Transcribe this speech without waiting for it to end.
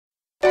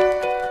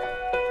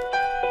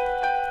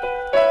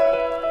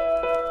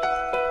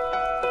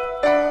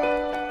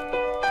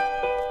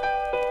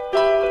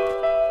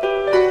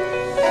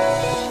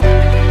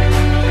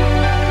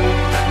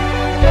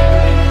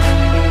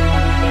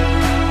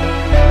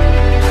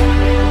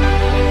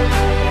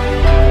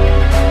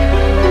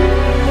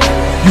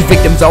You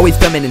victims always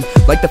feminine,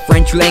 like the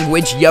French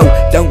language. Yo,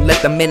 don't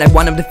let them in, I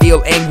want them to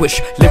feel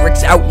anguish.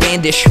 Lyrics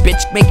outlandish,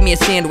 bitch make me a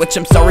sandwich.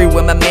 I'm sorry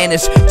when my man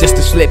is just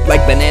a slip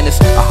like bananas.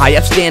 A high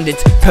up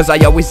standards, cause I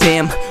always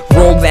am.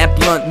 Roll that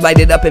blunt, light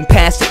it up and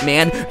pass it,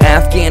 man.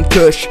 Afghan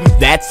Kush,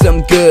 that's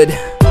some good.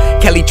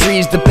 Cali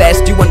tree's the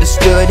best, you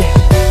understood.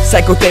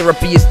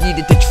 Psychotherapy is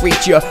needed to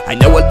treat ya. I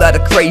know a lot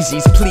of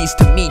crazies, pleased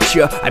to meet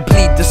ya. I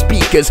bleed the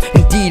speakers,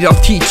 indeed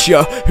I'll teach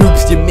ya.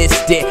 Oops, you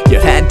missed it, you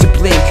had to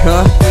blink,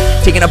 huh?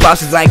 Taking up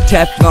bosses like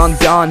Teflon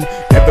Don.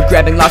 Never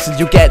grabbing losses,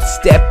 you get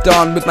stepped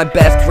on. With my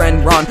best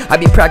friend Ron, I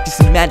be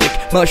practicing magic.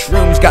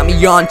 Mushrooms got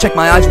me on, check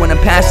my eyes when I'm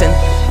passing.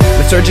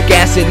 Lysergic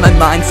Acid, my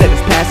mindset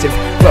is passive.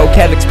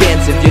 Vocab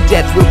expansive, your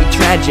death will be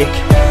tragic.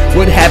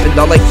 What happened?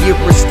 All I hear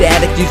is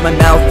static. Use my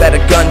mouth at a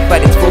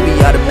gunfight, it's fully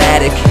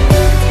automatic.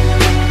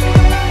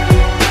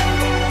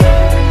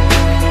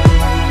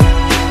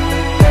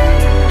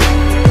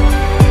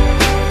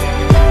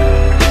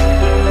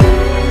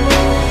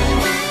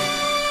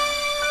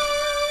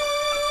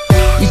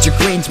 Eat your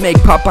greens, make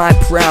Popeye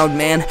proud,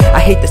 man.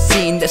 I hate the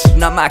scene, this is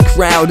not my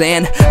crowd.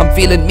 And I'm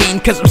feeling mean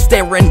cause I'm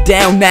staring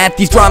down at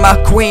these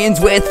drama queens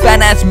with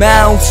fat ass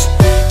mouths.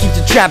 Keep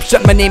the trap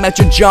shut, my name out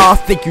your jaw.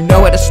 Think you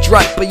know how to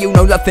strut, but you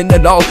know nothing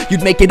at all.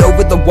 You'd make it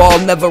over the wall,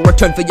 never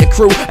return for your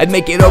crew. I'd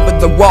make it over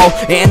the wall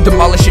and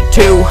demolish it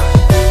too.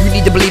 You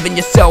need to believe in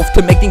yourself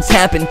to make things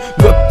happen.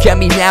 Look at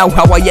me now,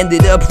 how I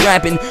ended up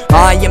rapping.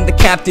 I am the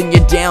captain,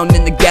 you're down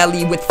in the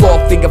galley with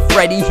Four-Finger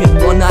Freddy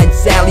and One-Eyed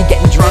Sally.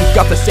 Getting drunk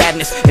off of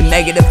sadness and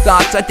negative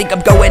thoughts. I think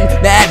I'm going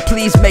mad,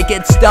 please make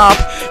it stop.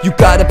 You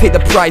gotta pay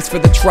the price for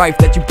the trife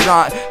that you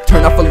brought.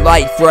 Turn off a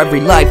light for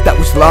every life that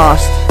was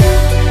lost.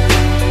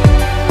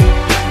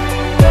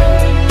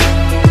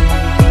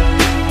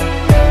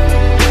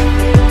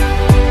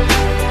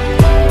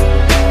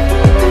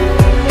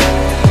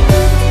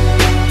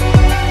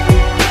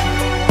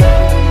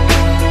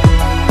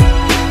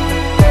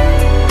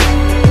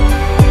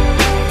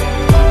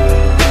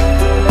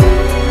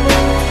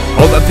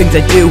 All the things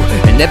I do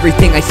and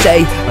everything I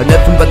say are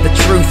nothing but the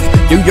truth.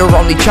 Do your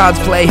only child's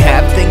play,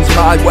 have things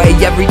my way.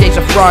 Every day's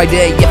a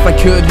Friday, if I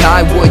could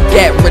I would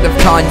get rid of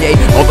Kanye.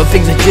 All the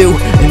things I do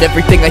and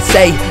everything I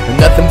say are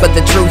nothing but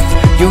the truth.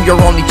 Do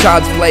your only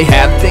child's play,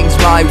 have things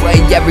my way.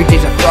 Every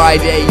day's a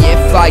Friday,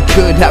 if I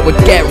could I would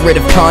get rid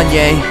of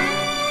Kanye.